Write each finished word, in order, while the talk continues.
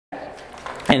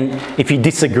And if you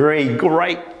disagree,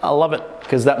 great, I love it,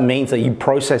 because that means that you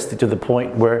processed it to the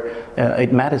point where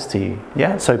it matters to you.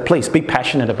 Yeah, so please be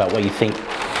passionate about what you think.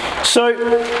 So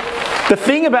the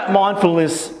thing about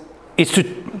mindfulness is to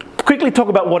quickly talk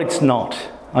about what it's not.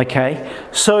 Okay,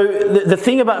 so the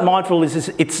thing about mindfulness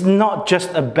is it's not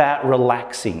just about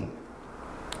relaxing.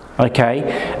 Okay,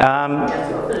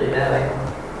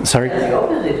 sorry.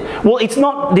 Well, it's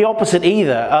not the opposite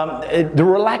either. The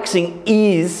relaxing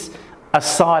is a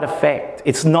side effect.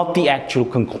 It's not the actual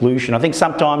conclusion. I think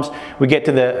sometimes we get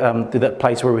to that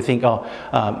place where we think, oh,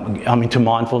 I'm into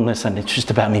mindfulness and it's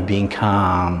just about me being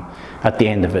calm at the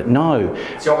end of it. No.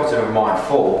 It's the opposite of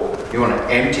mindful. You want to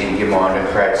empty your mind and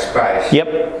create space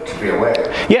to be aware.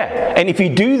 Yeah, and if you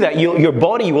do that, your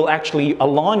body will actually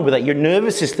align with that. Your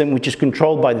nervous system, which is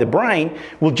controlled by the brain,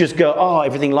 will just go, oh,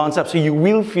 everything lines up. So you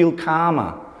will feel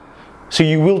calmer. So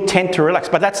you will tend to relax.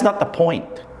 But that's not the point.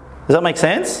 Does that make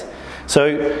sense? So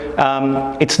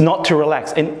it's not to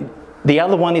relax. And the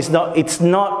other one is it's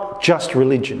not just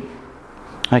religion.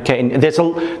 Okay, and there's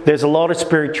a lot of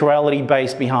spirituality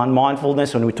based behind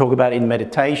mindfulness when we talk about it in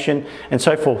meditation and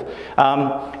so forth.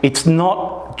 It's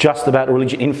not just about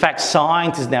religion. In fact,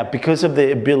 science is now, because of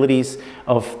the abilities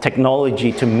of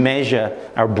technology to measure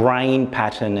our brain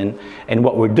pattern and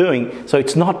what we're doing, so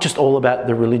it's not just all about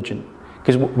the religion.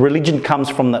 Because religion comes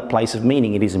from that place of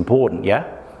meaning. It is important,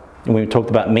 yeah? And we talked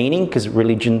about meaning, because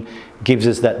religion gives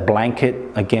us that blanket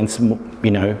against,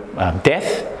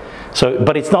 death. So,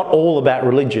 but it's not all about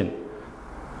religion.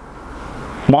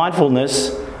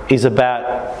 Mindfulness is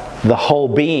about the whole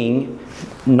being,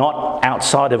 not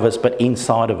outside of us, but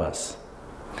inside of us.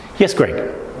 Yes,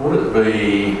 Greg? Would it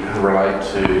be relate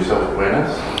to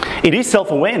self-awareness? It is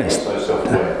self-awareness. So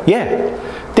self-aware.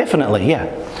 Yeah, definitely, yeah.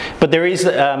 But there is,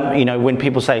 when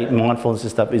people say mindfulness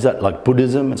and stuff, is that like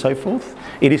Buddhism and so forth?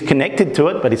 It is connected to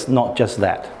it, but it's not just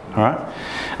that. All right.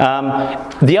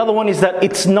 The other one is that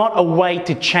it's not a way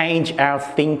to change our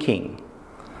thinking.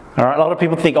 All right. A lot of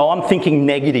people think, oh, I'm thinking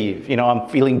negative. I'm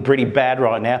feeling pretty bad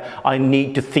right now. I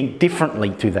need to think differently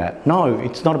to that. No,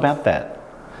 it's not about that.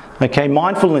 Okay.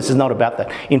 Mindfulness is not about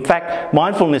that. In fact,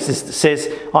 mindfulness says,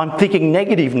 I'm thinking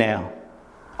negative now.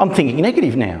 I'm thinking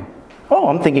negative now. Oh,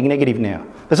 I'm thinking negative now.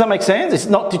 Does that make sense? It's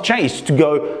not to change. It's to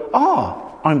go,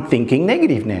 oh, I'm thinking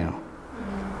negative now.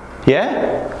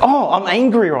 Yeah? Oh, I'm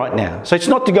angry right now. So it's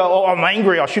not to go, oh, I'm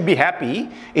angry, I should be happy.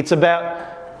 It's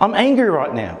about, I'm angry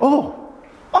right now. Oh,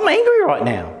 I'm angry right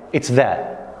now. It's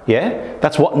that. Yeah?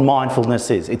 That's what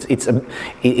mindfulness is.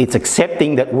 It's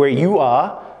accepting that where you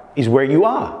are is where you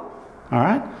are. All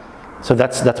right? So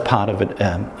that's part of it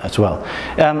as well.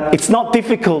 It's not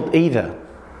difficult either.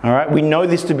 All right? We know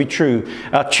this to be true.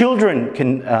 Children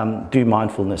can do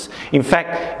mindfulness. In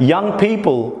fact, young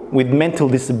people with mental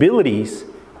disabilities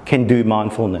can do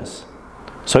mindfulness.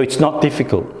 So it's not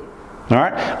difficult. All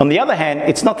right? On the other hand,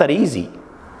 it's not that easy.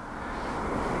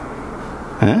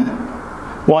 Huh?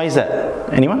 Why is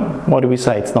that? Anyone? Why do we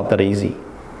say it's not that easy?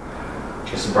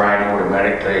 Just the brain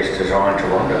automatically is designed to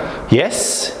wander.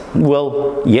 Yes.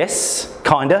 Well, yes.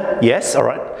 Kinda. Yes. All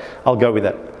right. I'll go with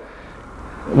that.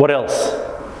 What else?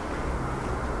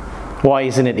 Why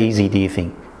isn't it easy, do you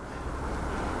think?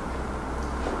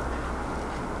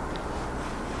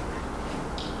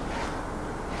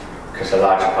 Because a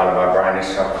large part of our brain is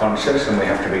subconscious and we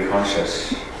have to be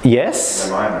conscious. Yes.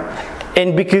 In the moment.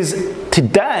 And because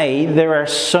today there are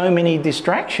so many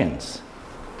distractions.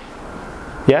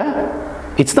 Yeah?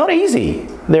 It's not easy.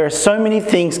 There are so many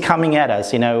things coming at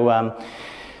us.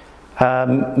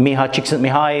 Mihai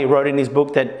Csikszentmihalyi wrote in his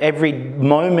book that every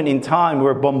moment in time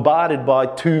we're bombarded by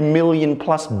 2 million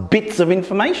plus bits of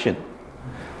information.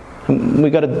 And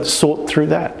we've got to sort through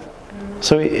that.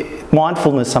 So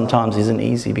mindfulness sometimes isn't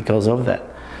easy because of that.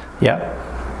 Yeah.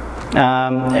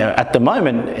 At the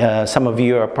moment, some of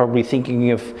you are probably thinking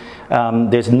of,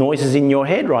 there's noises in your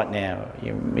head right now.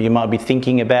 You might be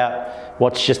thinking about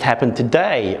what's just happened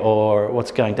today or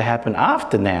what's going to happen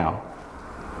after now.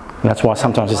 And that's why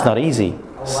sometimes it's not easy.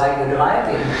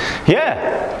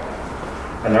 Yeah.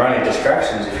 And they're only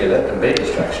distractions if you let them be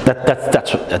distractions.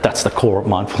 That's the core of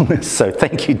mindfulness. So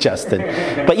thank you, Justin.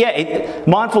 But yeah,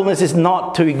 mindfulness is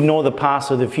not to ignore the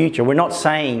past or the future. We're not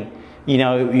saying,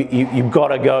 you've got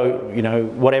to go,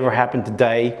 whatever happened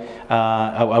today,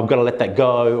 I've got to let that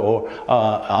go, or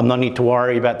I'm not need to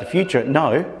worry about the future.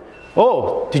 No.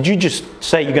 Oh, did you just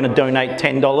say you're going to donate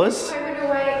 $10?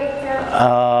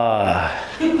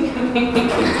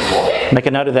 Make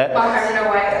a note of that.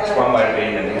 That's one way to be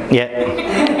in it.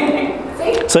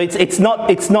 Yeah. So it's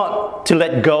not to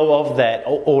let go of that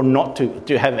or not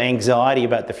to have anxiety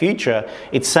about the future.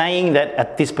 It's saying that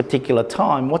at this particular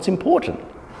time, what's important?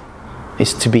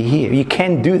 is to be here. You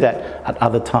can do that at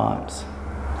other times.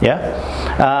 Yeah?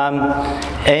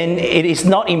 And it is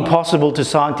not impossible to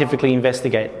scientifically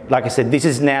investigate. Like I said, this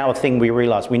is now a thing we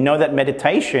realize. We know that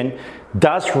meditation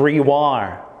does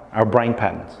rewire our brain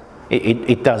patterns.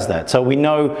 It does that. So we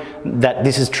know that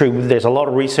this is true. There's a lot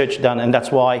of research done, and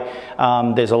that's why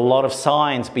there's a lot of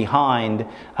science behind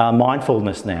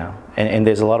mindfulness now. And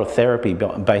there's a lot of therapy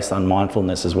based on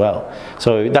mindfulness as well.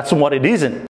 So that's what it isn't.